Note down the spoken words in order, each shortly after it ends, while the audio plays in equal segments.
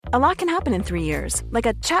A lot can happen in 3 years, like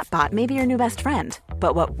a chatbot may be your new best friend.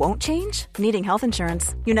 But what won't change? Needing health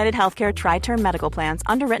insurance. United Healthcare Tri-Term Medical Plans,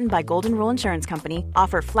 underwritten by Golden Rule Insurance Company,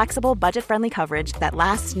 offer flexible, budget-friendly coverage that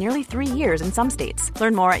lasts nearly 3 years in some states.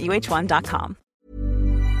 Learn more at uh1.com.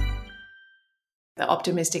 The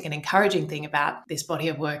optimistic and encouraging thing about this body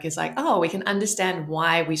of work is like, oh, we can understand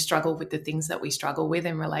why we struggle with the things that we struggle with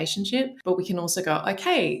in relationship, but we can also go,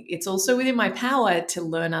 okay, it's also within my power to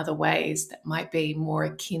learn other ways that might be more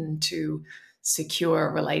akin to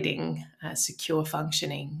secure relating, secure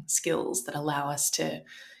functioning skills that allow us to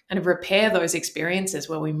kind of repair those experiences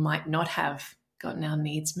where we might not have gotten our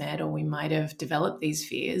needs met, or we might have developed these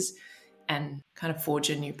fears, and kind of forge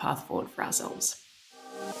a new path forward for ourselves.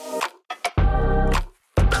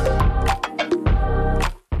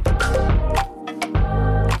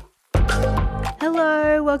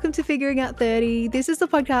 Hello, welcome to Figuring Out 30. This is the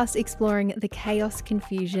podcast exploring the chaos,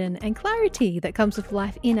 confusion, and clarity that comes with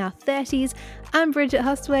life in our 30s. I'm Bridget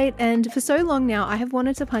Hustwaite, and for so long now, I have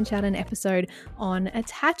wanted to punch out an episode on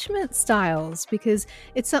attachment styles because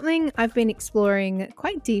it's something I've been exploring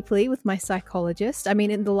quite deeply with my psychologist. I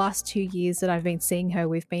mean, in the last 2 years that I've been seeing her,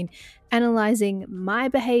 we've been analyzing my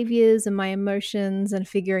behaviors and my emotions and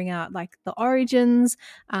figuring out like the origins.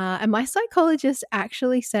 And my psychologist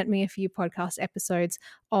actually sent me a few podcast episodes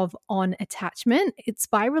of On Attachment. It's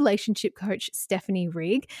by relationship coach Stephanie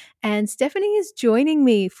Rigg. And Stephanie is joining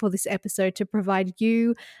me for this episode to provide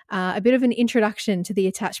you a bit of an introduction to the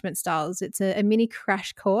attachment styles. It's a mini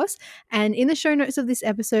crash course. And in the show notes of this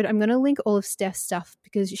episode, I'm going to link all of Steph's stuff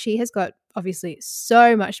because she has got obviously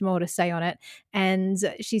so much more to say on it. And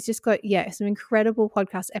she's just got, some incredible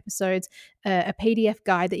podcast episodes, a PDF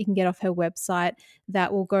guide that you can get off her website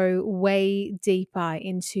that will go way deeper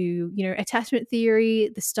into, attachment theory,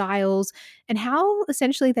 the styles, and how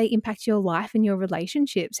essentially they impact your life and your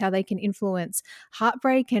relationships, how they can influence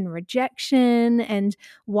heartbreak and rejection, and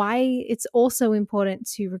why it's also important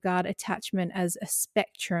to regard attachment as a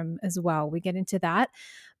spectrum as well. We get into that.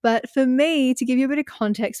 But for me, to give you a bit of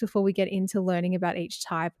context before we get into learning about each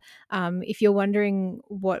type, if you're wondering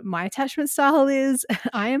what my attachment style is,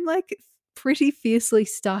 I am like pretty fiercely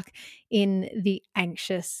stuck in the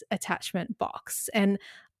anxious attachment box. And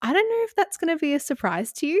I don't know if that's going to be a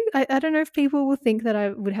surprise to you. I don't know if people will think that I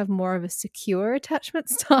would have more of a secure attachment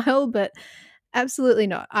style, but absolutely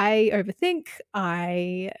not. I overthink,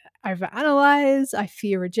 I overanalyze, I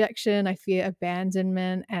fear rejection, I fear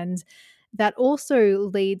abandonment, and that also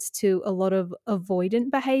leads to a lot of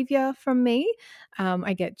avoidant behavior from me.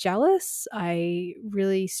 I get jealous. I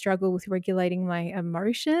really struggle with regulating my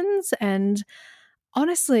emotions. And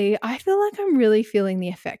honestly, I feel like I'm really feeling the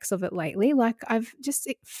effects of it lately. Like I've just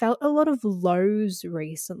felt a lot of lows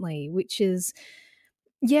recently, which is,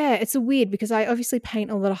 it's a weird because I obviously paint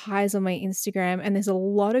a lot of highs on my Instagram and there's a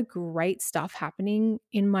lot of great stuff happening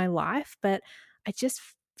in my life, but I just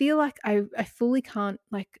feel like I fully can't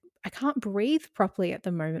I can't breathe properly at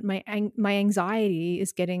the moment. My anxiety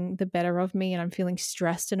is getting the better of me and I'm feeling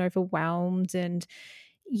stressed and overwhelmed, and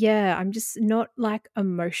I'm just not like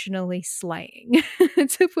emotionally slaying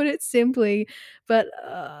to put it simply. But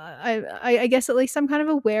I guess at least I'm kind of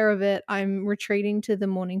aware of it. I'm retreating to the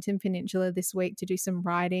Mornington Peninsula this week to do some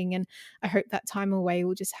writing, and I hope that time away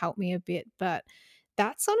will just help me a bit. But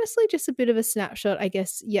that's honestly just a bit of a snapshot, I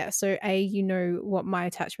guess. Yeah. So A, what my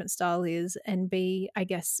attachment style is, and B, I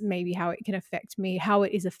guess maybe how it can affect me, how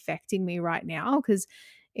it is affecting me right now, because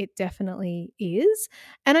it definitely is.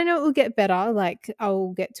 And I know it will get better. Like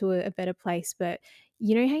I'll get to a better place, but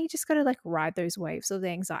you know how you just got to like ride those waves of the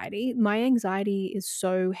anxiety. My anxiety is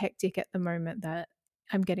so hectic at the moment that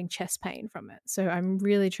I'm getting chest pain from it. So I'm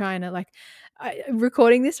really trying to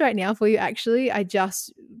recording this right now for you. Actually, I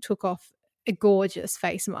just took off a gorgeous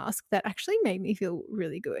face mask that actually made me feel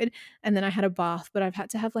really good. And then I had a bath, but I've had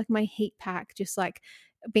to have like my heat pack, just like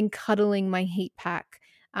been cuddling my heat pack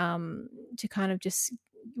to kind of just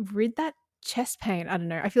rid that chest pain. I don't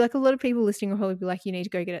know. I feel like a lot of people listening will probably be like, you need to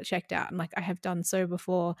go get it checked out. And like I have done so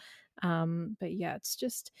before. But yeah,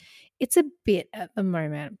 it's a bit at the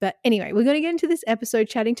moment. But anyway, we're going to get into this episode.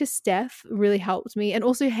 Chatting to Steph really helped me. And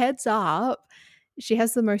also heads up, she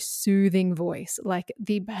has the most soothing voice, like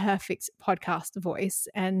the perfect podcast voice.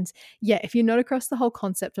 And if you're not across the whole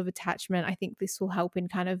concept of attachment, I think this will help in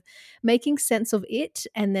kind of making sense of it,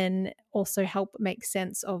 and then also help make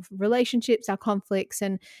sense of relationships, our conflicts.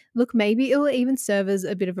 And look, maybe it will even serve as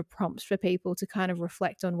a bit of a prompt for people to kind of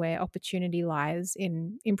reflect on where opportunity lies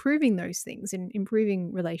in improving those things, in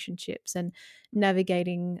improving relationships and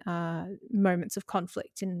navigating moments of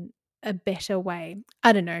conflict a better way.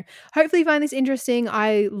 I don't know. Hopefully you find this interesting.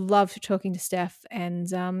 I loved talking to Steph, and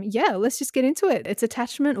yeah, let's just get into it. It's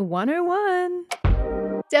Attachment 101.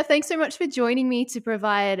 Steph, thanks so much for joining me to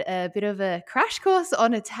provide a bit of a crash course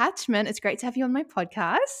on attachment. It's great to have you on my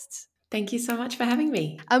podcast. Thank you so much for having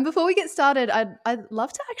me. Before we get started, I'd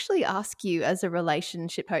love to actually ask you as a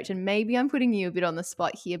relationship coach, and maybe I'm putting you a bit on the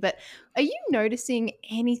spot here, but are you noticing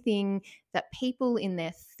anything that people in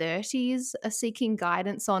their 30s are seeking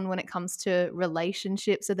guidance on when it comes to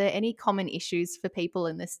relationships? Are there any common issues for people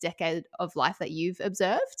in this decade of life that you've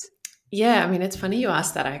observed? Yeah, I mean, it's funny you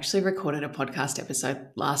asked that. I actually recorded a podcast episode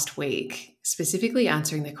last week, specifically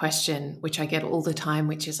answering the question, which I get all the time,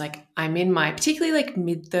 which is like, I'm in my particularly like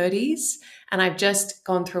mid-30s, and I've just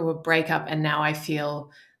gone through a breakup, and now I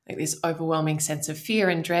feel like this overwhelming sense of fear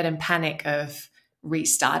and dread and panic of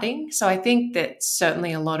restarting. So I think that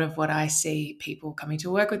certainly a lot of what I see people coming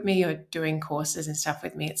to work with me or doing courses and stuff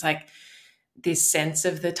with me, it's like this sense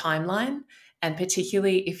of the timeline. And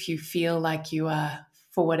particularly if you feel like you are,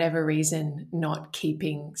 for whatever reason, not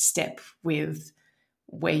keeping step with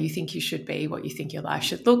where you think you should be, what you think your life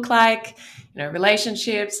should look like,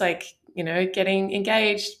 relationships, like, getting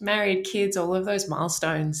engaged, married, kids, all of those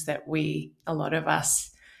milestones that a lot of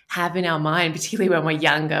us have in our mind, particularly when we're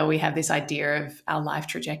younger, we have this idea of our life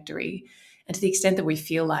trajectory. And to the extent that we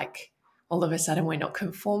feel like all of a sudden we're not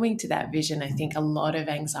conforming to that vision, I think a lot of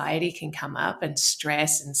anxiety can come up, and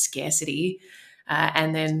stress and scarcity.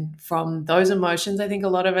 And then from those emotions, I think a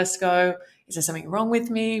lot of us go, is there something wrong with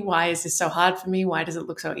me? Why is this so hard for me? Why does it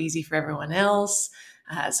look so easy for everyone else?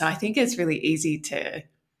 So I think it's really easy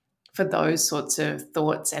for those sorts of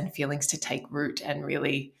thoughts and feelings to take root and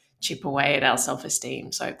really chip away at our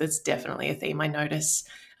self-esteem. So that's definitely a theme I notice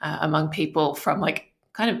among people from like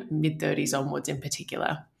kind of mid-30s onwards in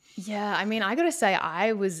particular. Yeah, I mean, I got to say,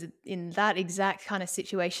 I was in that exact kind of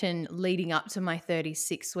situation leading up to my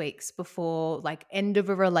 36 weeks before, like, end of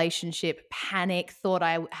a relationship, panic, thought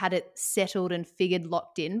I had it settled and figured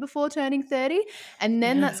locked in before turning 30. And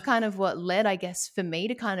then that's kind of what led, I guess, for me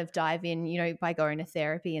to kind of dive in, by going to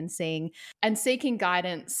therapy and seeking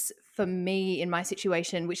guidance for me in my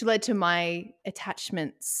situation, which led to my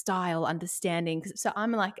attachment style understanding. So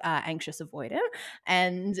I'm like anxious avoidant,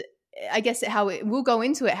 and I guess we'll go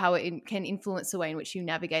into it, how it can influence the way in which you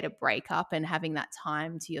navigate a breakup and having that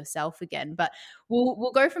time to yourself again. But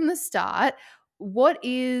we'll go from the start. What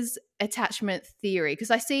is attachment theory? Because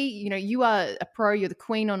I see, you are a pro, you're the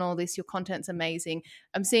queen on all this, your content's amazing.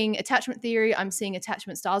 I'm seeing attachment theory, I'm seeing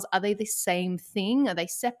attachment styles. Are they the same thing? Are they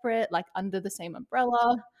separate, like under the same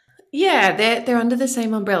umbrella? Yeah, they're under the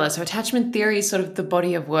same umbrella. So attachment theory is sort of the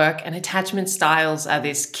body of work, and attachment styles are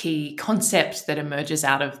this key concept that emerges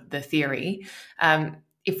out of the theory.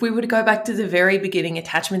 If we were to go back to the very beginning,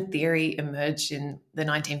 attachment theory emerged in the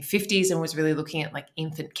 1950s and was really looking at like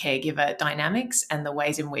infant caregiver dynamics and the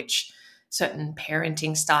ways in which certain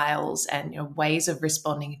parenting styles and ways of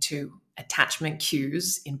responding to attachment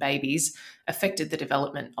cues in babies affected the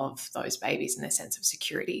development of those babies and their sense of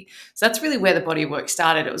security. So that's really where the body of work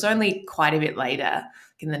started. It was only quite a bit later,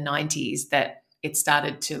 in the 90s, that it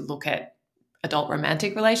started to look at adult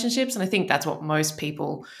romantic relationships. And I think that's what most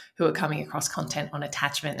people who are coming across content on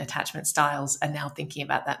attachment and attachment styles are now thinking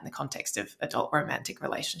about, that in the context of adult romantic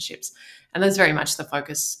relationships. And that's very much the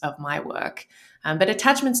focus of my work. But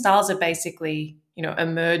attachment styles are basically,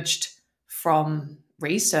 emerged from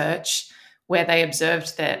research where they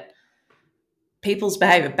observed that people's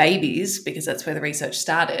behavior, babies, because that's where the research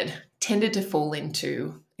started, tended to fall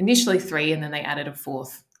into initially 3, and then they added a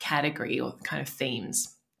 4th category or kind of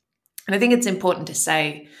themes. And I think it's important to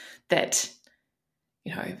say that,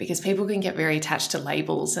 because people can get very attached to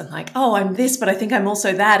labels and like, oh, I'm this, but I think I'm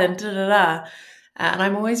also that, and da-da-da. And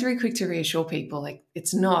I'm always very quick to reassure people, like,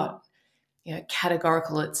 it's not,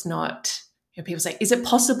 categorical. It's not, people say, is it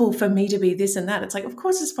possible for me to be this and that? It's like, of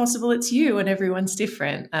course it's possible. It's you, and everyone's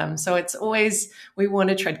different. So it's always, we want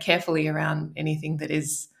to tread carefully around anything that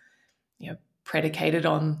is, predicated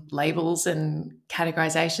on labels and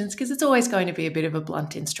categorizations, because it's always going to be a bit of a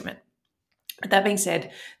blunt instrument. But that being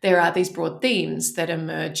said, there are these broad themes that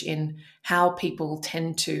emerge in how people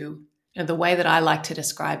tend to, the way that I like to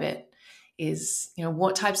describe it is,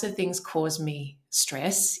 what types of things cause me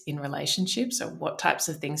stress in relationships, or what types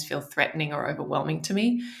of things feel threatening or overwhelming to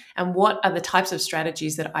me, and what are the types of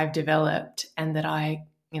strategies that I've developed and that I,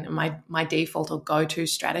 my default or go-to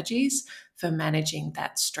strategies for managing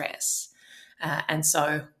that stress. And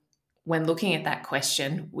so when looking at that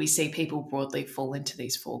question, we see people broadly fall into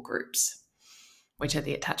these 4 groups, which are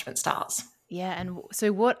the attachment styles. Yeah. And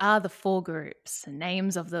so what are the 4 groups and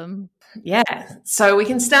names of them? Yeah. So we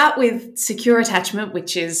can start with secure attachment,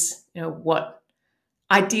 which is, what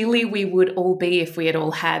ideally we would all be if we had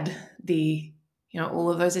all had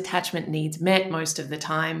all of those attachment needs met most of the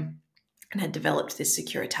time and had developed this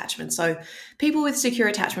secure attachment. So people with secure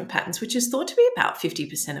attachment patterns, which is thought to be about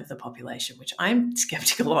 50% of the population, which I'm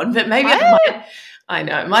skeptical on, but maybe I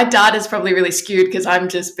know my data's probably really skewed because I'm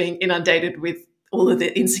just being inundated with all of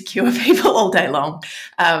the insecure people all day long.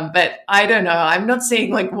 But I don't know. I'm not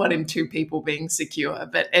seeing like 1 in 2 people being secure.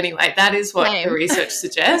 But anyway, that is what the research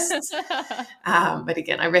suggests. But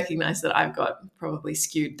again, I recognize that I've got probably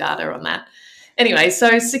skewed data on that. Anyway,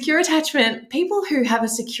 so secure attachment, people who have a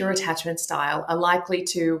secure attachment style are likely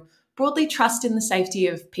to broadly trust in the safety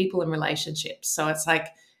of people and relationships. So it's like,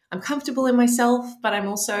 I'm comfortable in myself, but I'm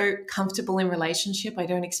also comfortable in relationship. I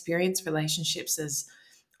don't experience relationships as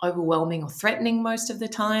overwhelming or threatening most of the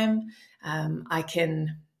time. I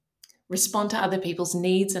can respond to other people's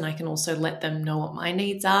needs, and I can also let them know what my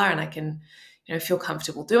needs are, and I can feel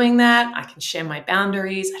comfortable doing that. I can share my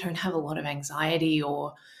boundaries. I don't have a lot of anxiety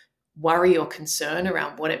or worry or concern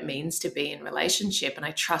around what it means to be in relationship, and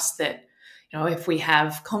I trust that if we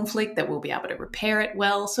have conflict that we'll be able to repair it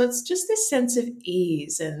well. So it's just this sense of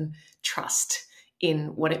ease and trust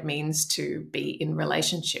in what it means to be in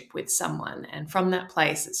relationship with someone. And from that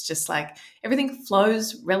place, it's just like everything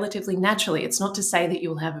flows relatively naturally. It's not to say that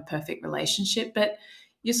you'll have a perfect relationship, but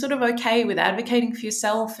you're sort of okay with advocating for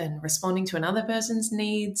yourself and responding to another person's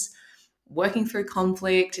needs, working through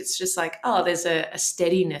conflict. It's just like, there's a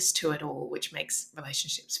steadiness to it all, which makes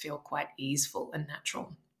relationships feel quite easeful and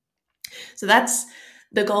natural. So that's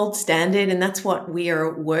the gold standard, and that's what we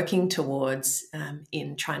are working towards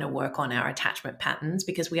in trying to work on our attachment patterns,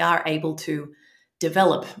 because we are able to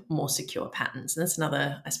develop more secure patterns. And that's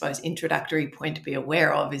another, I suppose, introductory point to be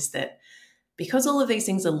aware of, is that because all of these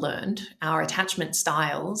things are learned, our attachment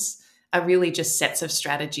styles are really just sets of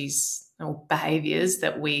strategies or behaviors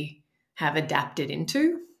that we have adapted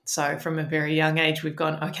into. So from a very young age, we've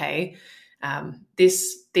gone, okay,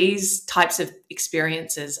 these types of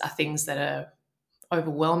experiences are things that are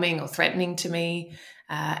overwhelming or threatening to me,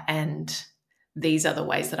 and these are the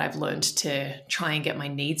ways that I've learned to try and get my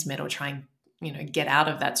needs met or try and get out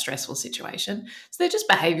of that stressful situation. So they're just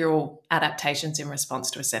behavioral adaptations in response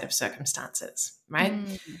to a set of circumstances, right?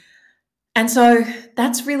 And so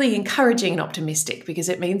that's really encouraging and optimistic, because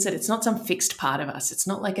it means that it's not some fixed part of us. It's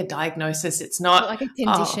not like a diagnosis. It's not like a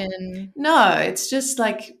condition. No, it's just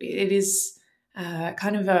like it is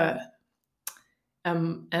kind of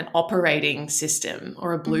an operating system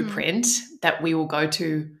or a blueprint that we will go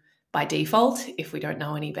to by default if we don't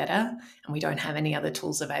know any better and we don't have any other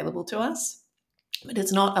tools available to us. But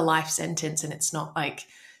it's not a life sentence, and it's not like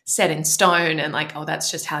set in stone and like,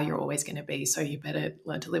 that's just how you're always going to be, so you better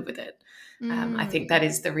learn to live with it. I think that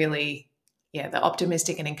is the really, the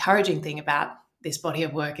optimistic and encouraging thing about this body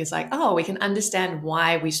of work, is like, we can understand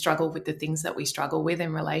why we struggle with the things that we struggle with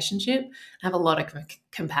in relationship, have a lot of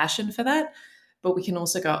compassion for that. But we can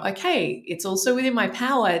also go, okay, it's also within my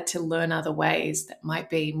power to learn other ways that might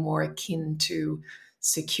be more akin to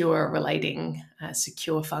secure relating,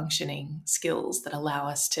 secure functioning skills that allow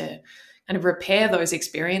us to kind of repair those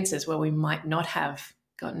experiences where we might not have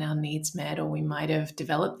gotten our needs met, or we might have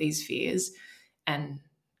developed these fears, and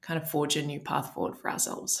kind of forge a new path forward for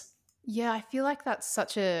ourselves. Yeah, I feel like that's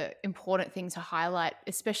such a important thing to highlight,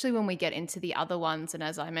 especially when we get into the other ones. And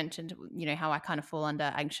as I mentioned, how I kind of fall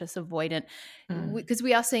under anxious avoidant, because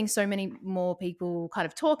we are seeing so many more people kind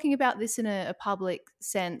of talking about this in a public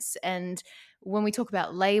sense. And when we talk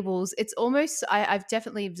about labels, it's almost, I've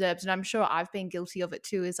definitely observed, and I'm sure I've been guilty of it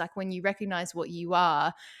too, is like when you recognize what you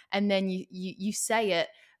are and then you say it,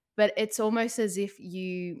 but it's almost as if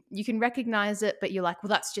you can recognize it, but you're like, well,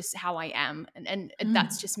 that's just how I am. And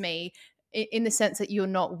that's just me, in the sense that you're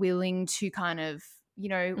not willing to kind of,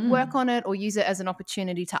 work on it or use it as an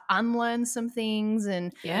opportunity to unlearn some things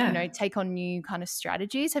and, take on new kind of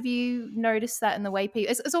strategies. Have you noticed that in the way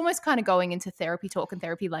people, it's almost kind of going into therapy talk and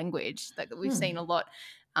therapy language that we've seen a lot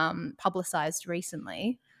publicized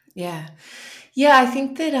recently? Yeah. Yeah, I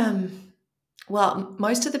think that,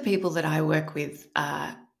 most of the people that I work with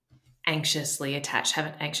are anxiously attached, have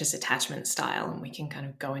an anxious attachment style, and we can kind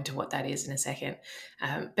of go into what that is in a second.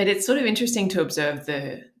 But it's sort of interesting to observe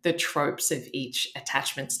the tropes of each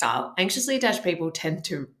attachment style. Anxiously attached people tend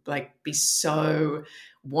to be so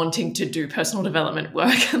wanting to do personal development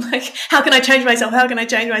work and how can I change myself? How can I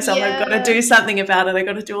change myself? Yeah. I've got to do something about it. I've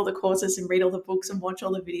got to do all the courses and read all the books and watch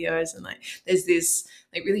all the videos. And there's this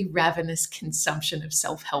really ravenous consumption of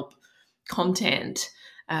self-help content.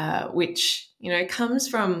 which, comes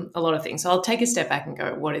from a lot of things. So I'll take a step back and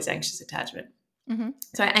go, what is anxious attachment? Mm-hmm.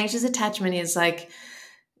 So anxious attachment is like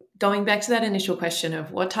going back to that initial question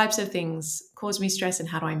of what types of things cause me stress and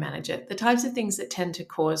how do I manage it? The types of things that tend to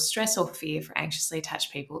cause stress or fear for anxiously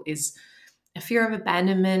attached people is a fear of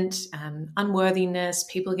abandonment, unworthiness,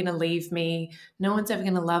 people are going to leave me, no one's ever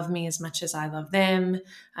going to love me as much as I love them,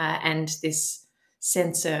 and this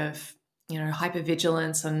sense of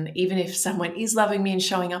hypervigilance. And even if someone is loving me and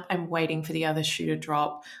showing up, I'm waiting for the other shoe to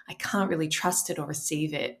drop. I can't really trust it or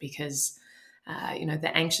receive it because,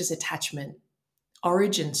 the anxious attachment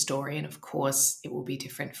origin story, and of course it will be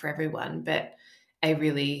different for everyone, but a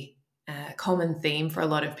really common theme for a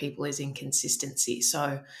lot of people is inconsistency.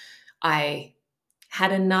 So I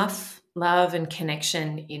had enough love and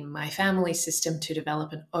connection in my family system to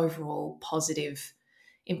develop an overall positive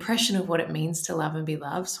impression of what it means to love and be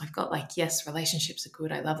loved. So I've got yes, relationships are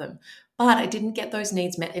good, I love them, but I didn't get those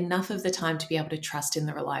needs met enough of the time to be able to trust in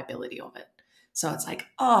the reliability of it. So it's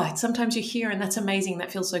sometimes you're here and that's amazing,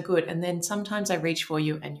 that feels so good, and then sometimes I reach for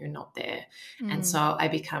you and you're not there. And so I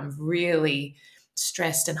become really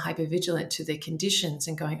stressed and hypervigilant to the conditions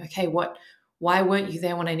and going, okay, why weren't you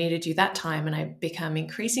there when I needed you that time? And I become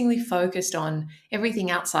increasingly focused on everything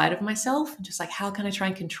outside of myself, just how can I try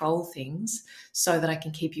and control things so that I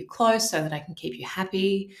can keep you close, so that I can keep you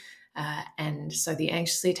happy. And so the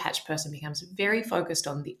anxiously attached person becomes very focused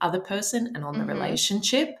on the other person and on the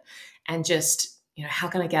relationship, and just, how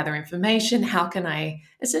can I gather information? How can I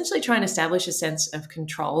essentially try and establish a sense of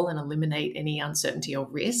control and eliminate any uncertainty or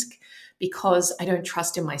risk, because I don't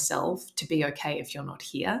trust in myself to be okay if you're not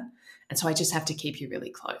here. And so I just have to keep you really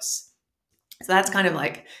close. So that's kind of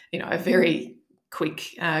a very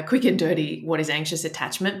quick and dirty, what is anxious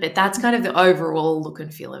attachment? But that's kind of the overall look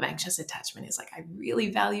and feel of anxious attachment is I really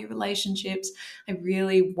value relationships. I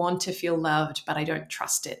really want to feel loved, but I don't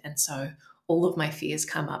trust it. And so all of my fears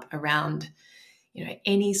come up around,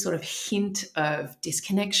 any sort of hint of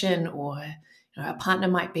disconnection, or, a partner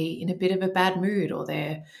might be in a bit of a bad mood, or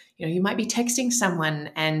you might be texting someone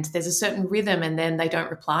and there's a certain rhythm and then they don't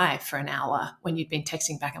reply for an hour when you've been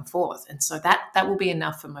texting back and forth. And so that will be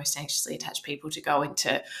enough for most anxiously attached people to go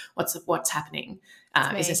into what's happening.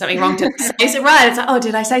 Is there something wrong? Did I say, is it right? It's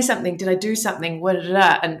did I say something? Did I do something?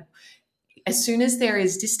 And as soon as there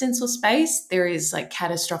is distance or space, there is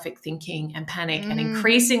catastrophic thinking and panic and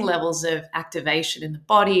increasing levels of activation in the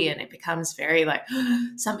body. And it becomes very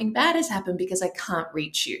something bad has happened because I can't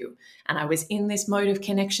reach you. And I was in this mode of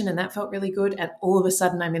connection and that felt really good. And all of a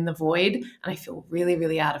sudden I'm in the void and I feel really,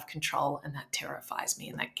 really out of control. And that terrifies me.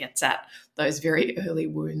 And that gets at those very early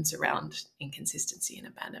wounds around inconsistency and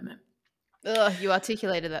abandonment. Oh, you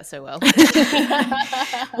articulated that so well.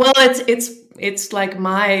 Well, it's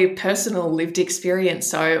my personal lived experience.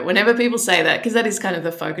 So whenever people say that, because that is kind of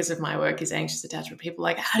the focus of my work is anxious attachment, people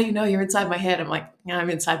are how do you know you're inside my head? I'm no, I'm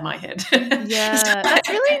inside my head. Yeah, so, that's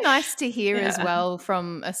really nice to hear as well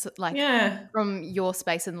from from your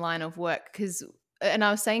space and line of work, because and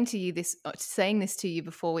I was saying this to you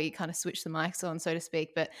before we kind of switched the mics on, so to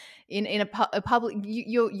speak, but in a public,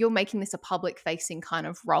 you're making this a public facing kind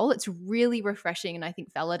of role. It's really refreshing and I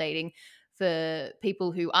think validating for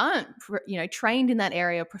people who aren't, trained in that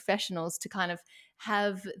area, professionals, to kind of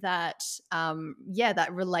have that, that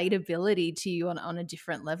relatability to you on a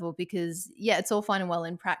different level, because it's all fine and well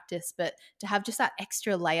in practice, but to have just that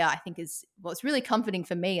extra layer, I think is what's really comforting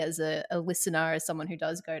for me as a listener, as someone who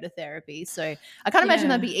does go to therapy. So I can't imagine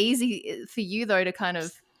that'd be easy for you though to kind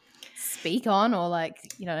of speak on, or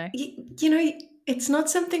it's not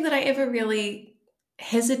something that I ever really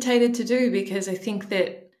hesitated to do, because I think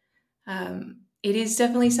that it is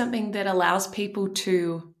definitely something that allows people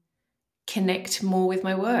to connect more with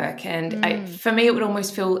my work. And for me, it would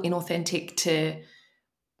almost feel inauthentic to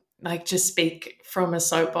just speak from a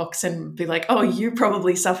soapbox and be oh, you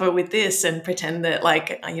probably suffer with this, and pretend that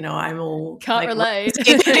I'm all can't relate.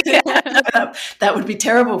 That would be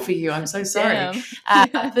terrible for you. I'm so sorry.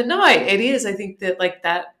 But no, it is. I think that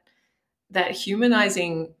that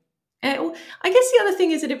humanizing. And I guess the other thing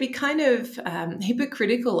is that it'd be kind of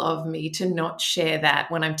hypocritical of me to not share that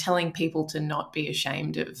when I'm telling people to not be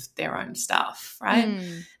ashamed of their own stuff, right?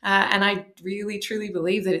 And I really, truly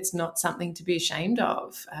believe that it's not something to be ashamed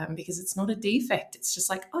of, because it's not a defect. It's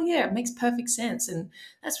just oh yeah, it makes perfect sense. And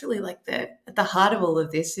that's really at the heart of all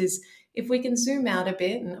of this is, if we can zoom out a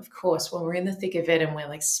bit, and of course when we're in the thick of it and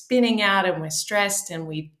we're spinning out and we're stressed and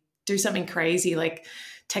we do something crazy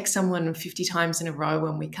text someone 50 times in a row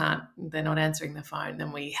when they're not answering the phone,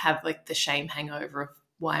 then we have the shame hangover of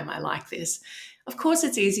why am I like this? Of course,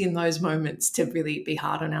 it's easy in those moments to really be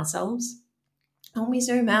hard on ourselves. And when we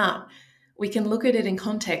zoom out, we can look at it in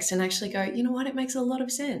context and actually go, you know what, it makes a lot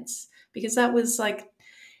of sense, because that was like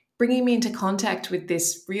bringing me into contact with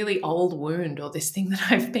this really old wound, or this thing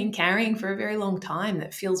that I've been carrying for a very long time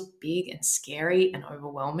that feels big and scary and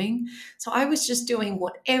overwhelming. So I was just doing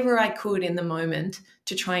whatever I could in the moment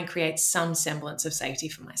to try and create some semblance of safety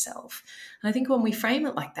for myself. And I think when we frame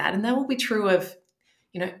it like that, and that will be true of,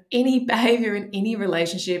 any behavior in any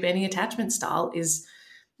relationship, any attachment style, is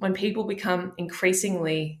when people become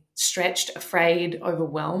increasingly stretched, afraid,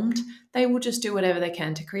 overwhelmed, they will just do whatever they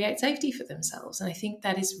can to create safety for themselves. And I think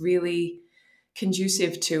that is really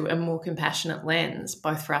conducive to a more compassionate lens,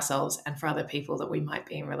 both for ourselves and for other people that we might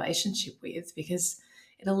be in relationship with, because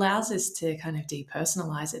it allows us to kind of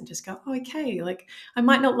depersonalize it and just go, oh, okay, like I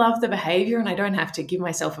might not love the behavior and I don't have to give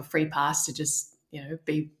myself a free pass to just,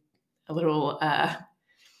 be a little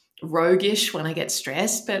roguish when I get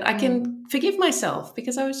stressed, but I can forgive myself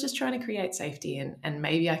because I was just trying to create safety, and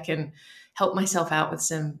maybe I can help myself out with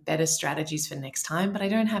some better strategies for next time, but I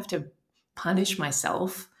don't have to punish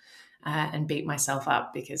myself and beat myself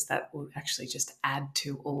up, because that will actually just add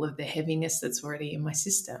to all of the heaviness that's already in my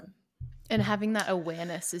system. And having that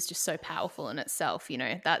awareness is just so powerful in itself,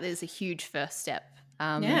 that is a huge first step.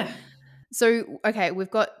 Yeah. So, okay,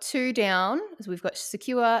 we've got 2 down. So we've got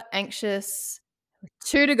secure, anxious,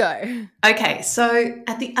 2 to go. Okay, so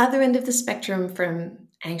at the other end of the spectrum from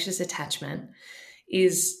anxious attachment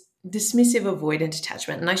is dismissive avoidant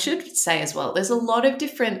attachment. And I should say as well, there's a lot of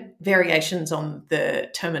different variations on the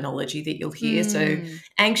terminology that you'll hear. So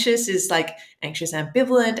anxious is like anxious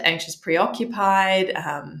ambivalent, anxious preoccupied.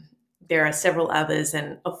 There are several others,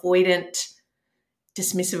 and avoidant,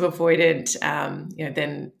 dismissive avoidant,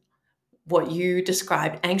 then what you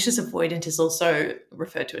described, anxious avoidant, is also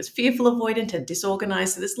referred to as fearful avoidant and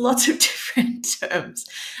disorganized. So there's lots of different terms,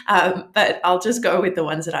 but I'll just go with the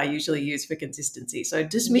ones that I usually use for consistency. So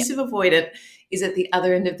dismissive avoidant is at the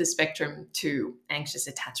other end of the spectrum to anxious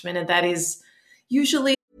attachment, and that is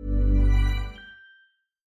usually...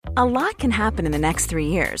 A lot can happen in the next 3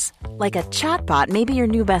 years. Like a chatbot may be your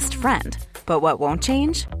new best friend. But what won't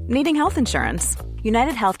change? Needing health insurance.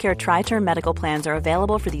 United Healthcare Tri-Term Medical Plans are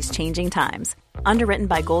available for these changing times. Underwritten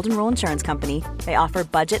by Golden Rule Insurance Company, they offer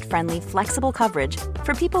budget-friendly, flexible coverage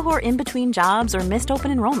for people who are in between jobs or missed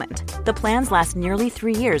open enrollment. The plans last nearly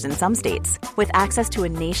 3 years in some states, with access to a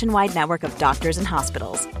nationwide network of doctors and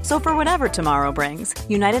hospitals. So for whatever tomorrow brings,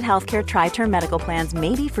 United Healthcare Tri-Term Medical Plans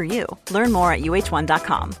may be for you. Learn more at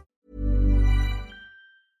uh1.com.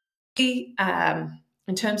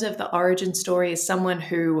 In terms of the origin story, is someone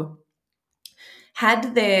who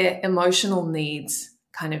had their emotional needs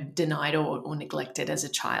kind of denied or neglected as a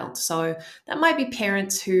child. So that might be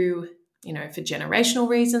parents who, for generational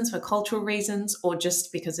reasons, for cultural reasons, or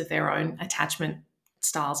just because of their own attachment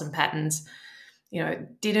styles and patterns,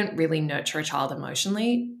 didn't really nurture a child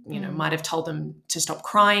emotionally, might have told them to stop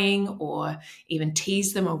crying, or even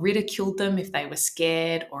teased them or ridiculed them if they were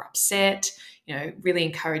scared or upset, really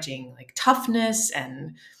encouraging like toughness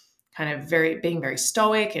and kind of being very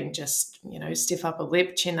stoic and just, stiff upper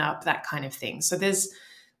lip, chin up, that kind of thing. So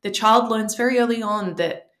the child learns very early on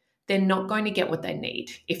that they're not going to get what they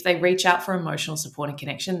need. If they reach out for emotional support and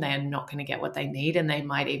connection, they are not going to get what they need, and they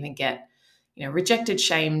might even get, rejected,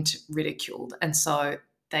 shamed, ridiculed. And so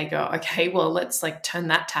they go, okay, well, let's like turn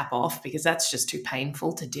that tap off, because that's just too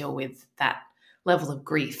painful to deal with that level of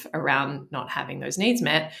grief around not having those needs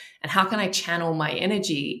met. And how can I channel my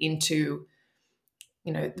energy into,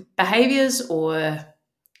 behaviors or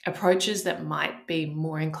approaches that might be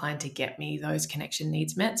more inclined to get me those connection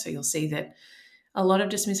needs met? So you'll see that a lot of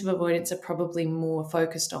dismissive avoidants are probably more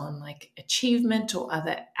focused on like achievement or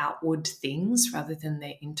other outward things rather than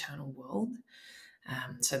their internal world.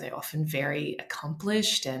 So they're often very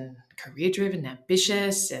accomplished and career-driven,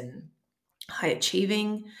 ambitious and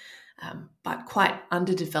high-achieving, but quite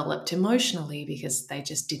underdeveloped emotionally because they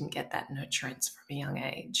just didn't get that nurturance from a young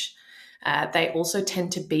age. They also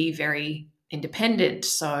tend to be very independent,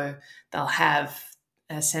 so they'll have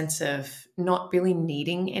a sense of not really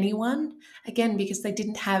needing anyone, again, because they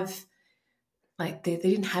didn't have they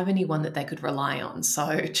didn't have anyone that they could rely on.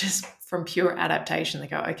 So just from pure adaptation, they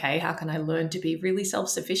go, okay, how can I learn to be really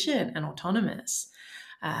self-sufficient and autonomous?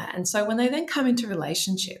 And so when they then come into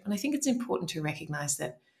relationship, and I think it's important to recognize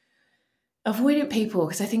that avoidant people,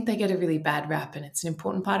 because I think they get a really bad rap, and it's an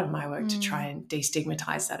important part of my work to try and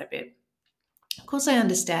destigmatize that a bit. Of course, I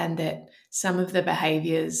understand that some of the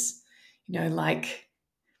behaviors, like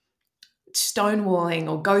stonewalling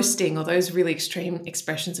or ghosting or those really extreme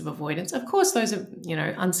expressions of avoidance, of course, those are,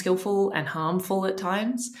 unskillful and harmful at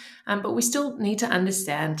times. But we still need to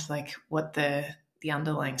understand like what the the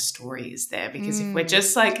underlying story is there. Because if we're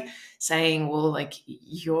just like saying, well, like,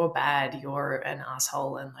 you're bad, you're an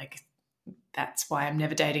asshole, and like, that's why I'm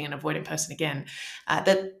never dating an avoidant person again,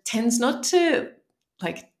 that tends not to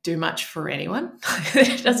like do much for anyone.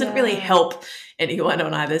 It doesn't really help anyone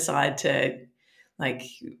on either side to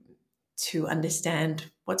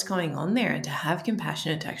understand what's going on there and to have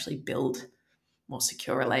compassion and to actually build more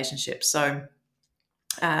secure relationships. So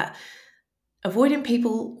avoidant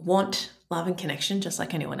people want love and connection just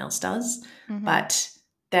like anyone else does, but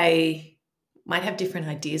they might have different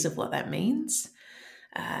ideas of what that means.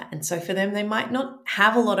 And so for them, they might not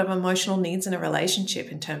have a lot of emotional needs in a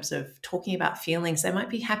relationship in terms of talking about feelings. They might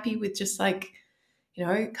be happy with just like,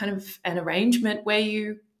 kind of an arrangement where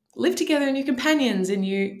you live together and you're companions and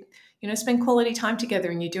you spend quality time together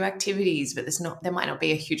and you do activities, but there might not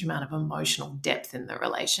be a huge amount of emotional depth in the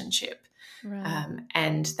relationship. Right.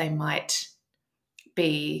 And they might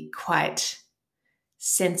be quite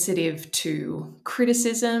sensitive to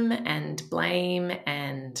criticism and blame,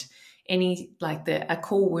 and a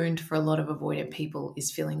core wound for a lot of avoidant people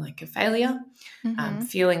is feeling like a failure,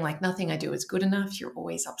 feeling like nothing I do is good enough. You're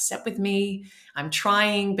always upset with me. I'm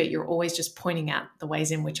trying, but you're always just pointing out the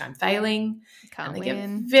ways in which I'm failing. Can't and they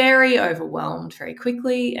win. get very overwhelmed very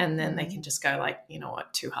quickly, and then they can just go like, you know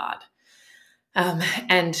what, too hard.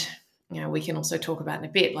 And we can also talk about in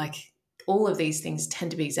a bit, like, all of these things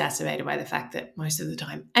tend to be exacerbated by the fact that most of the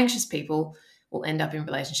time anxious people will end up in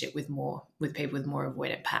relationship with people with more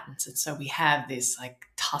avoidant patterns. And so we have this like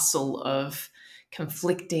tussle of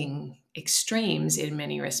conflicting extremes in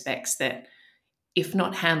many respects that, if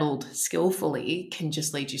not handled skillfully, can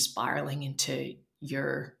just lead you spiraling into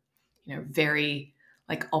your, very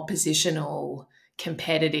like oppositional,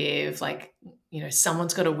 competitive, like,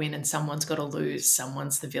 someone's got to win and someone's got to lose.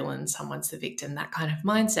 Someone's the villain, someone's the victim, that kind of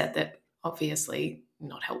mindset that obviously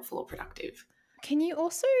not helpful or productive. Can you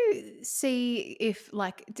also see if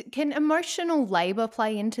can emotional labor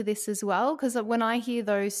play into this as well? Because when I hear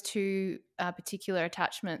those two particular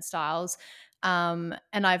attachment styles, and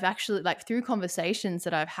I've actually through conversations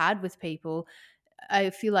that I've had with people,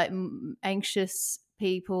 I feel like anxious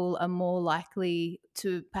people are more likely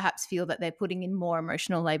to perhaps feel that they're putting in more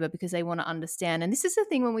emotional labor because they want to understand. And this is the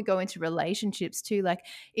thing when we go into relationships too, like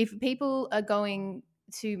if people are going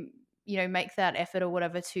to, make that effort or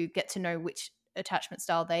whatever to get to know which attachment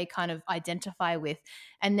style they kind of identify with,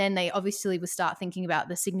 and then they obviously will start thinking about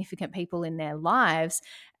the significant people in their lives.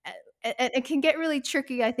 It can get really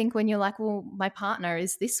tricky, I think, when you're like, well, my partner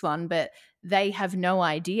is this one, but they have no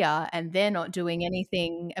idea and they're not doing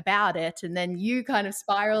anything about it, and then you kind of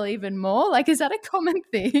spiral even more. Like, is that a common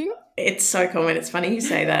thing? It's so common. It's funny you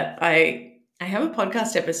say that. I have a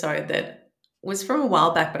podcast episode that was from a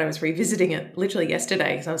while back, but I was revisiting it literally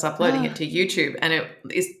yesterday because I was uploading it to YouTube, and it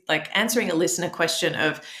is like answering a listener question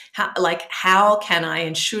of how can I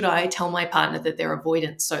and should I tell my partner that they're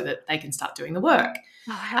avoidant so that they can start doing the work?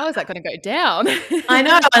 Oh, how is that going to go down? I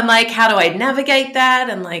know. And like, how do I navigate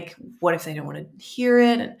that? And like, what if they don't want to hear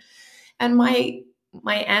it? And my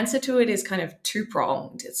answer to it is kind of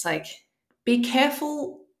two-pronged. It's like, be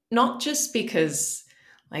careful, not just because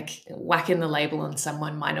like whacking the label on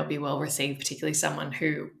someone might not be well received, particularly someone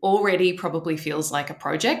who already probably feels like a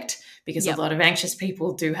project, because a lot of anxious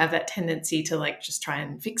people do have that tendency to like just try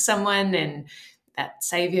and fix someone, and that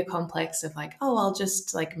savior complex of like, oh, I'll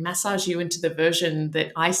just like massage you into the version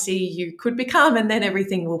that I see you could become, and then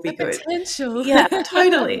everything will be good. Potential. Yeah,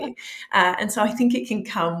 totally. And so I think it can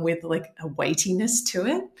come with like a weightiness to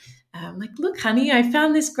it. Like, look, honey, I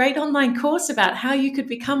found this great online course about how you could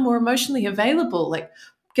become more emotionally available. Like,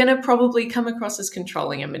 going to probably come across as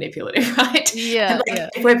controlling and manipulative, right? Yeah. And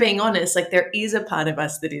if we're being honest, like there is a part of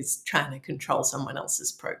us that is trying to control someone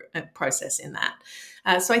else's process in that.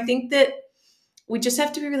 So I think that we just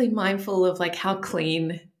have to be really mindful of like how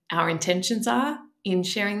clean our intentions are in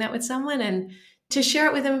sharing that with someone, and to share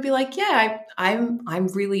it with them and be like, yeah, I'm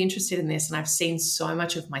really interested in this, and I've seen so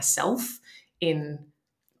much of myself in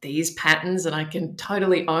these patterns, and I can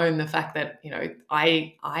totally own the fact that,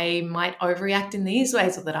 I might overreact in these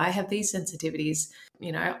ways, or that I have these sensitivities.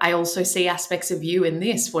 I also see aspects of you in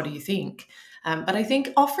this. What do you think? But I think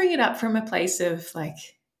offering it up from a place of like,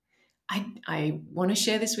 I want to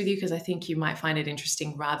share this with you because I think you might find it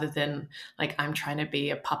interesting, rather than like I'm trying to be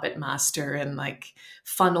a puppet master and like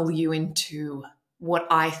funnel you into what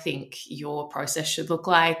I think your process should look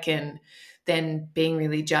like, and then being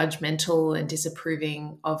really judgmental and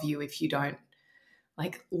disapproving of you if you don't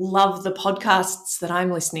like love the podcasts that I'm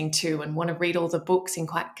listening to and want to read all the books in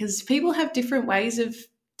quite, because people have different ways of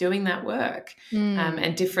doing that work,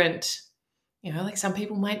 and different, like some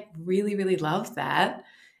people might really, really love that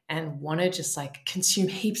and want to just like consume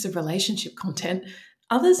heaps of relationship content.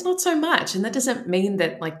 Others not so much. And that doesn't mean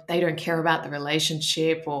that like they don't care about the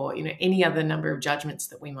relationship or, you know, any other number of judgments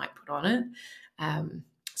that we might put on it.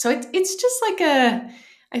 So it's just like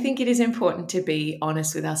I think it is important to be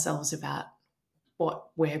honest with ourselves about what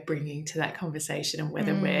we're bringing to that conversation and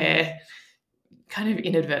whether we're kind of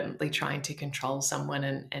inadvertently trying to control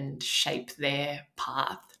someone and shape their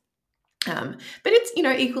path. But it's, you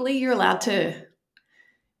know, equally you're allowed to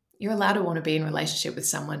want to be in a relationship with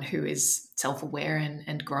someone who is self-aware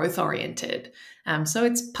and growth-oriented. So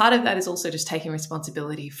it's part of that is also just taking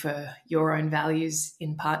responsibility for your own values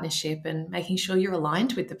in partnership and making sure you're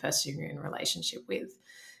aligned with the person you're in a relationship with.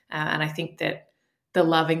 And I think that the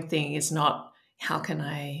loving thing is not how can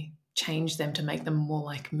I change them to make them more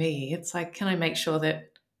like me. It's like, can I make sure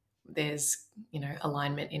that there's, you know,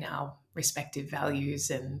 alignment in our respective values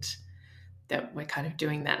and that we're kind of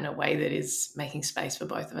doing that in a way that is making space for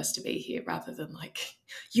both of us to be here rather than like,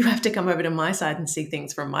 you have to come over to my side and see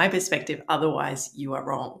things from my perspective, otherwise you are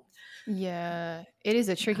wrong. Yeah, it is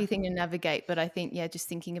a tricky thing to navigate, but I think, just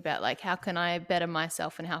thinking about like, how can I better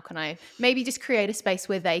myself and how can I maybe just create a space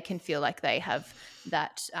where they can feel like they have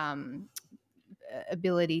that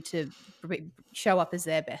ability to show up as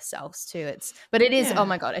their best selves too. But it is, oh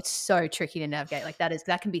my God, it's so tricky to navigate. Like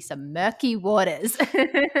that can be some murky waters.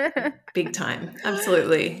 Big time.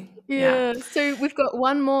 Absolutely. Yeah. So we've got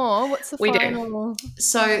one more. What's the final?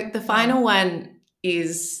 So the final one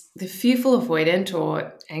is the fearful avoidant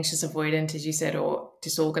or anxious avoidant, as you said, or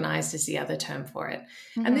disorganized is the other term for it.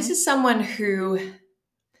 Mm-hmm. And this is someone who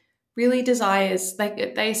really desires,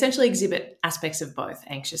 they essentially exhibit aspects of both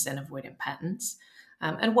anxious and avoidant patterns.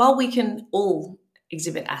 And while we can all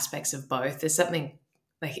exhibit aspects of both, there's something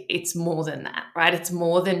like it's more than that, right? It's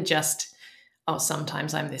more than just, oh,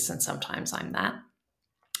 sometimes I'm this and sometimes I'm that.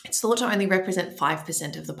 It's thought to only represent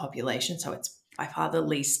 5% of the population, so it's by far the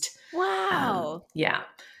least. Wow. Yeah.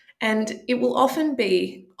 And it will often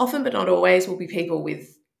but not always, will be people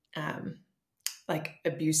with like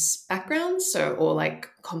abuse backgrounds, or like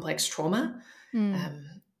complex trauma.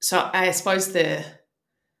 So I suppose the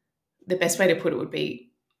best way to put it would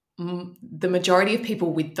be the majority of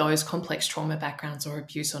people with those complex trauma backgrounds or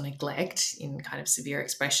abuse or neglect in kind of severe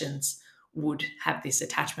expressions would have this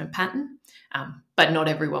attachment pattern, but not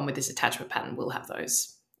everyone with this attachment pattern will have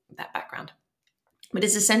that background. But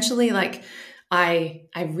it's essentially like I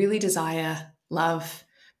really desire love,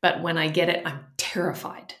 but when I get it, I'm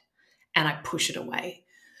terrified and I push it away.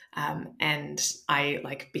 And I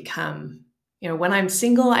like become, you know, when I'm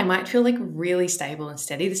single, I might feel like really stable and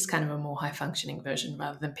steady. This is kind of a more high functioning version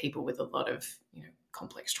rather than people with a lot of, you know,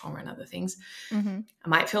 complex trauma and other things. Mm-hmm. I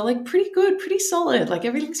might feel like pretty good, pretty solid. Like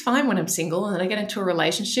everything's fine when I'm single. And then I get into a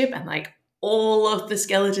relationship and like all of the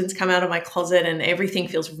skeletons come out of my closet and everything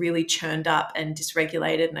feels really churned up and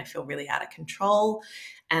dysregulated and I feel really out of control.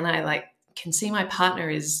 And I like can see my partner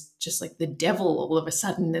is just like the devil all of a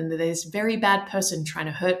sudden, and there's a very bad person trying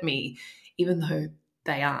to hurt me, even though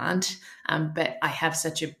they aren't. But I have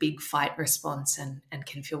such a big fight response and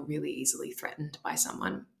can feel really easily threatened by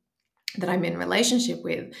someone that I'm in relationship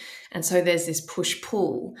with. And so there's this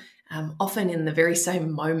push-pull, often in the very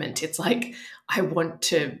same moment. It's like, I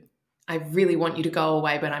really want you to go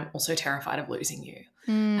away, but I'm also terrified of losing you.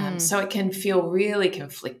 So it can feel really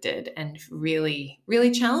conflicted and really,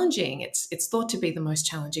 really challenging. It's thought to be the most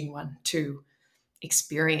challenging one to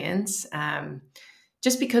experience,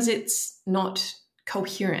 just because it's not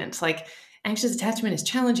coherent. Like anxious attachment is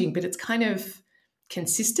challenging, but it's kind of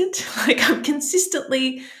consistent. Like I'm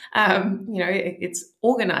consistently, it's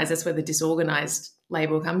organized. That's where the disorganized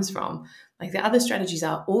label comes from. Like the other strategies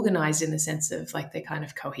are organized in the sense of like they're kind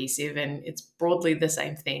of cohesive and it's broadly the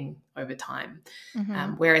same thing over time.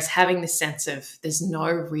 Mm-hmm. Whereas having this sense of there's no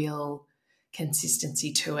real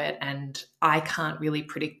consistency to it and I can't really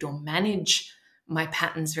predict or manage my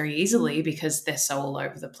patterns very easily because they're so all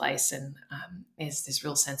over the place and there's this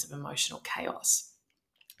real sense of emotional chaos.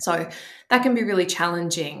 So that can be really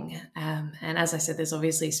challenging. And as I said, there's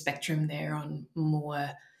obviously a spectrum there on more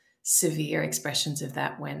severe expressions of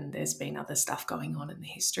that when there's been other stuff going on in the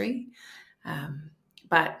history.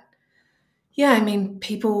 But yeah, I mean,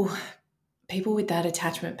 people with that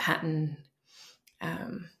attachment pattern,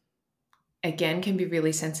 again, can be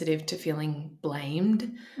really sensitive to feeling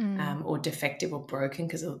blamed or defective or broken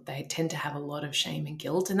because they tend to have a lot of shame and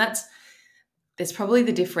guilt. And there's probably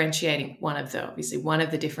one of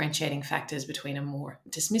the differentiating factors between a more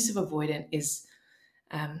dismissive avoidant is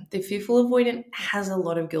the fearful avoidant has a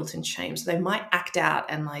lot of guilt and shame. So they might act out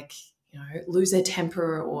and lose their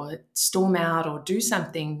temper or storm out or do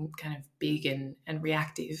something kind of big and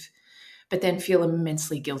reactive. but then feel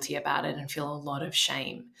immensely guilty about it and feel a lot of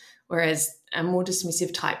shame. Whereas a more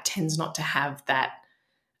dismissive type tends not to have that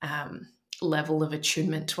level of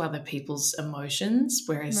attunement to other people's emotions,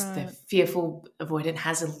 whereas the fearful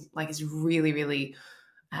avoidant is really, really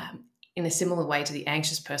in a similar way to the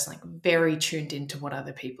anxious person, like very tuned into what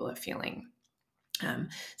other people are feeling.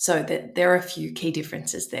 So that there are a few key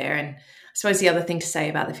differences there. And I suppose the other thing to say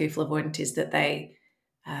about the fearful avoidant is that they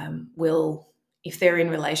will, if they're in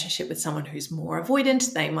relationship with someone who's more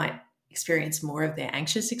avoidant, they might experience more of their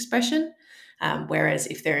anxious expression. Whereas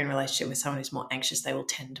if they're in relationship with someone who's more anxious, they will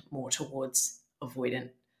tend more towards avoidant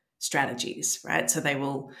strategies, right? So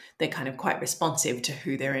they're kind of quite responsive to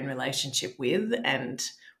who they're in relationship with and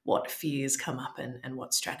what fears come up and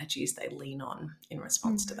what strategies they lean on in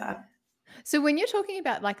response to that. So when you're talking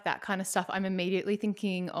about like that kind of stuff, I'm immediately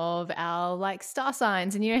thinking of our like star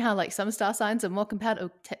signs, and you know how like some star signs are more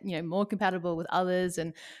compatible with others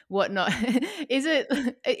and whatnot. Is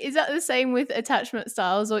that the same with attachment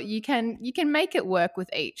styles, or you can make it work with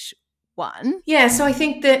each one? Yeah, so I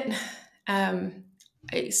think that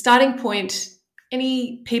a starting point,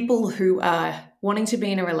 any people who are wanting to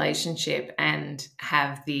be in a relationship and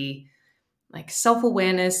have the like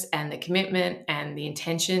self-awareness and the commitment and the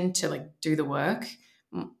intention to like do the work,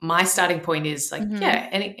 my starting point is like,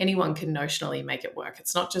 anyone can notionally make it work.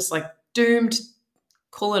 It's not just like doomed,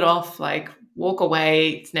 call it off, like walk away,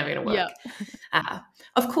 it's never going to work.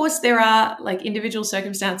 Of course, there are like individual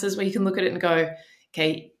circumstances where you can look at it and go,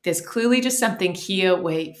 okay, there's clearly just something here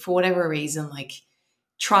where for whatever reason, like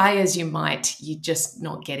try as you might, you're just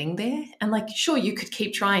not getting there. And like, sure, you could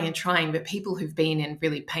keep trying and trying, but people who've been in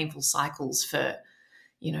really painful cycles for,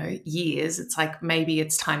 years, it's like, maybe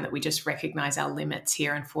it's time that we just recognize our limits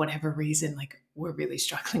here. And for whatever reason, like we're really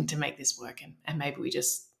struggling to make this work. And maybe we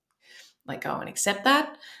just like go and accept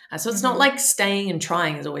that. So it's not like staying and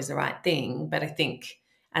trying is always the right thing. But I think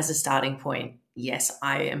as a starting point, yes,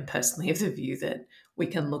 I am personally of the view that we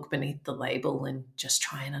can look beneath the label and just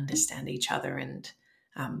try and understand each other and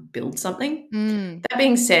build something. That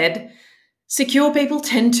being said, secure people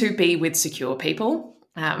tend to be with secure people.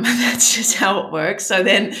 That's just how it works. So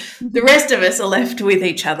then the rest of us are left with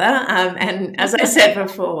each other. And as I said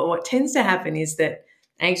before, what tends to happen is that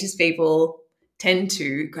anxious people tend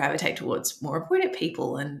to gravitate towards more avoidant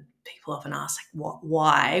people. And people often ask, like,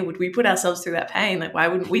 why would we put ourselves through that pain? Like, why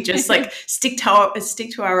wouldn't we just like stick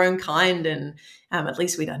to our own kind, and at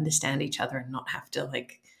least we'd understand each other and not have to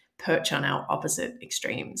like perch on our opposite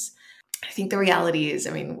extremes. I think the reality is,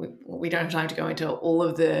 I mean, we don't have time to go into all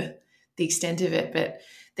of the extent of it, but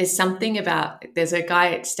there's something about, there's a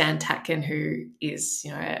guy at Stan Tatkin who is,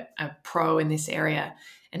 a pro in this area.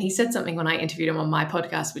 And he said something when I interviewed him on my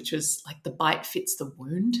podcast, which was like, the bite fits the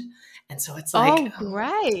wound. And so it's like,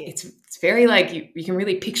 great. It's very like, you can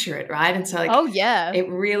really picture it, right? And so like,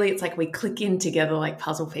 it's like we click in together like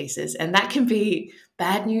puzzle pieces, and that can be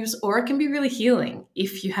bad news or it can be really healing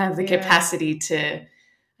if you have the capacity to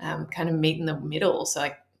kind of meet in the middle. So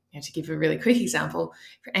like, to give a really quick example,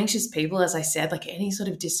 for anxious people, as I said, like any sort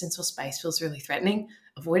of distance or space feels really threatening.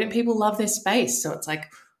 Avoidant people love their space. So it's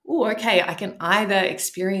like, oh, okay, I can either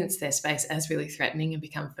experience their space as really threatening and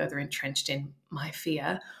become further entrenched in my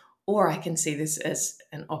fear, or I can see this as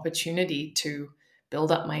an opportunity to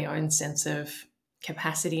build up my own sense of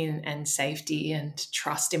capacity and safety and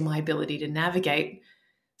trust in my ability to navigate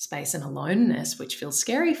space and aloneness, which feels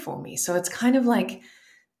scary for me. So it's kind of like,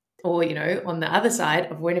 or, on the other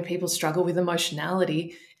side, avoidant people struggle with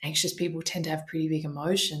emotionality. Anxious people tend to have pretty big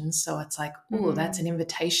emotions. So it's like, oh, that's an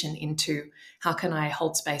invitation into how can I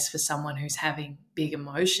hold space for someone who's having big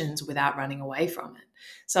emotions without running away from it.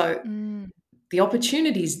 So the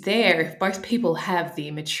opportunity's there if both people have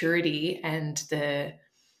the maturity and the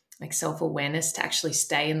like self-awareness to actually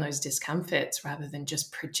stay in those discomforts rather than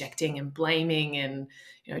just projecting and blaming and,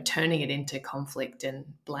 turning it into conflict and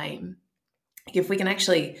blame. If we can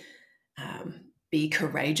actually be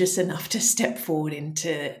courageous enough to step forward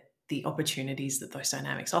into the opportunities that those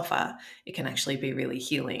dynamics offer, it can actually be really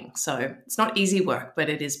healing. So it's not easy work, but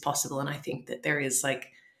it is possible. And I think that there is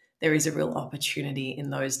a real opportunity in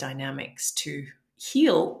those dynamics to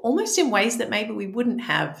heal almost in ways that maybe we wouldn't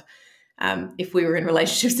have if we were in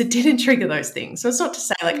relationships that didn't trigger those things. So it's not to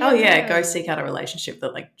say like, go seek out a relationship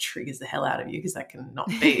that like triggers the hell out of you, because that can not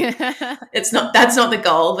be, that's not the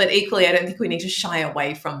goal. But equally, I don't think we need to shy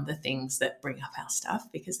away from the things that bring up our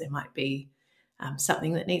stuff, because there might be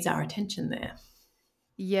something that needs our attention there.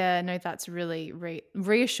 Yeah, no, that's really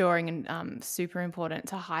reassuring and super important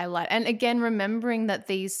to highlight. And again, remembering that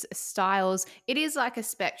these styles, it is like a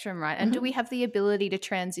spectrum, right? And do we Hmm. have the ability to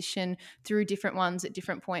transition through different ones at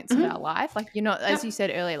different points of our Hmm. life? Like you're not, as you Yep.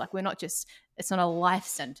 said earlier, like we're not just, it's not a life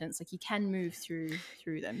sentence. Like you can move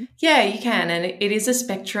through them. Yeah, you can, and it is a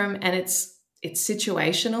spectrum, and it's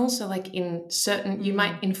situational. So, like in certain, you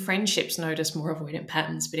might Mm, in friendships notice more avoidant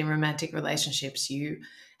patterns, but in romantic relationships, you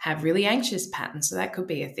have really anxious patterns. So that could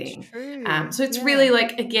be a thing. true. So it's Yeah. really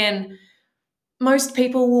like, again, most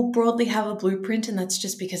people will broadly have a blueprint, and that's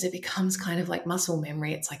just because it becomes kind of like muscle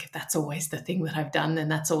memory. It's like if that's always the thing that I've done, then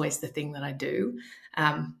that's always the thing that I do.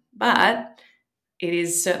 But it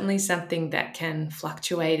is certainly something that can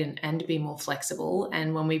fluctuate and be more flexible.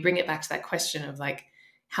 And when we bring it back to that question of like,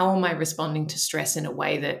 how am I responding to stress in a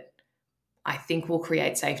way that I think will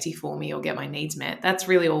create safety for me or get my needs met? That's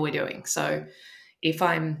really all we're doing. So if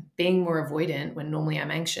I'm being more avoidant when normally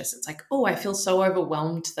I'm anxious, it's like, oh, I feel so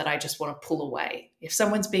overwhelmed that I just want to pull away. If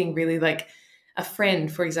someone's being really like a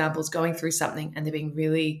friend, for example, is going through something and they're being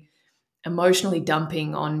really emotionally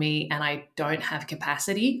dumping on me and I don't have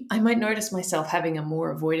capacity, I might notice myself having a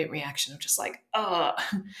more avoidant reaction of just like, oh,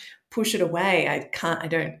 push it away. I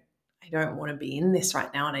don't want to be in this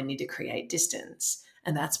right now and I need to create distance.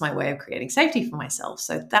 And that's my way of creating safety for myself.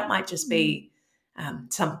 So that might just Mm. be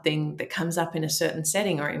something that comes up in a certain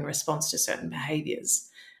setting or in response to certain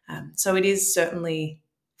behaviors. So it is certainly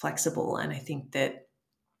flexible. And I think that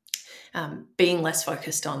being less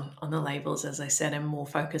focused on the labels, as I said, and more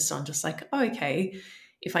focused on just like, oh, okay,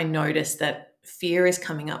 if I notice that fear is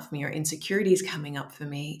coming up for me or insecurity is coming up for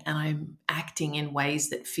me, and I'm acting in ways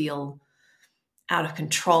that feel out of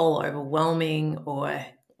control, overwhelming, or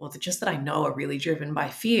just that I know are really driven by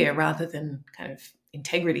fear rather than kind of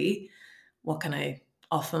integrity, what can I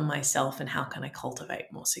offer myself and how can I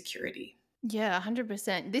cultivate more security? Yeah,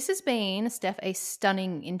 100%. This has been, Steph, a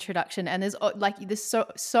stunning introduction, and there's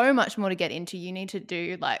so much more to get into. You need to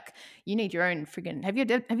do like you need your own friggin' have you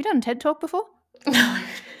done TED Talk before? No.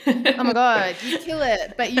 Oh my God, you kill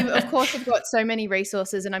it. But you, of course, have got so many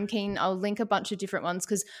resources, and I'm keen. I'll link a bunch of different ones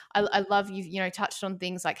because I love you touched on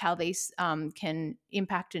things like how these can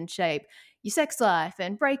impact and shape your sex life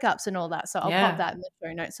and breakups and all that. So I'll pop Yeah. that in the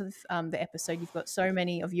show notes of the episode. You've got so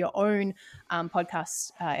many of your own podcast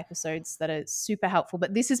episodes that are super helpful.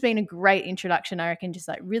 But this has been a great introduction, I reckon, just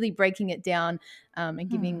like really breaking it down and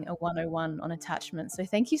giving a 101 on attachment. So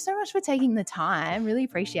thank you so much for taking the time. Really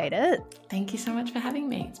appreciate it. Thank you so much for having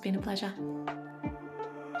me. It's been a pleasure.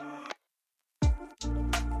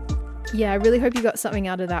 Yeah, I really hope you got something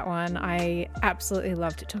out of that one. I absolutely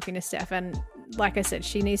loved talking to Steph. And like I said,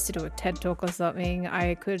 she needs to do a TED Talk or something.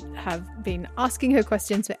 I could have been asking her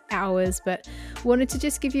questions for hours, but wanted to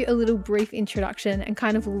just give you a little brief introduction and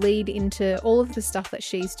kind of lead into all of the stuff that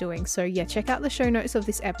she's doing. So yeah, check out the show notes of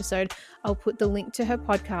this episode. I'll put the link to her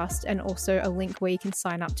podcast and also a link where you can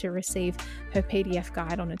sign up to receive her PDF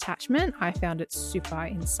guide on attachment. I found it super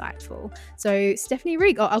insightful. So Stephanie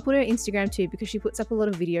Rigg, I'll put her Instagram too because she puts up a lot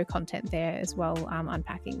of video content there as well,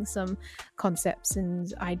 unpacking some concepts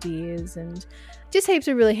and ideas and just heaps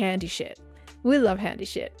of really handy shit. We love handy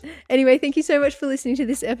shit. Anyway, thank you so much for listening to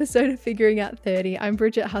this episode of Figuring Out 30. I'm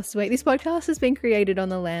Bridget Hustwaite. This podcast has been created on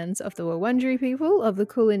the lands of the Wurundjeri people of the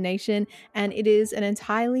Kulin Nation, and it is an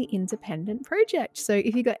entirely independent project. So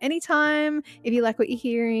if you got any time, if you like what you're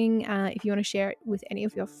hearing, if you want to share it with any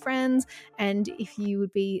of your friends, and if you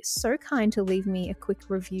would be so kind to leave me a quick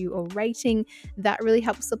review or rating, that really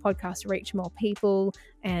helps the podcast reach more people.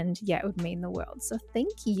 And yeah, it would mean the world. So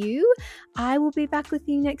thank you. I will be back with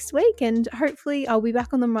you next week, and hopefully I'll be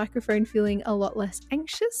back on the microphone feeling a lot less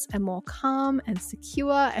anxious and more calm and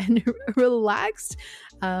secure and relaxed.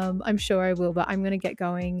 I'm sure I will, but I'm going to get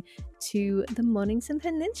going to the Mornington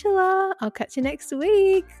Peninsula. I'll catch you next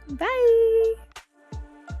week. Bye.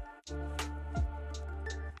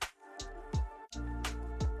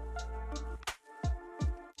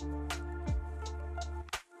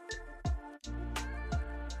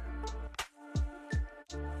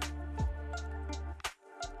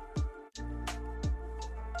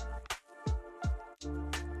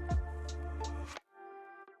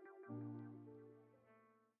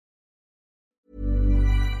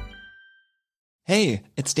 Hey,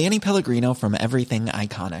 it's Danny Pellegrino from Everything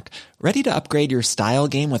Iconic. Ready to upgrade your style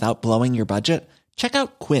game without blowing your budget? Check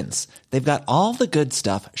out Quince. They've got all the good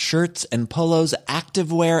stuff, shirts and polos,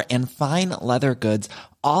 activewear, and fine leather goods,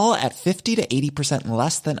 all at 50 to 80%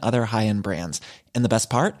 less than other high-end brands. And the best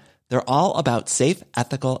part? They're all about safe,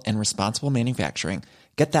 ethical, and responsible manufacturing.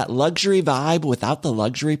 Get that luxury vibe without the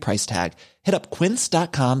luxury price tag. Hit up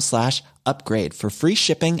quince.com/upgrade for free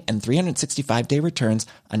shipping and 365-day returns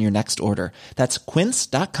on your next order. That's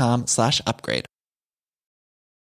quince.com/upgrade.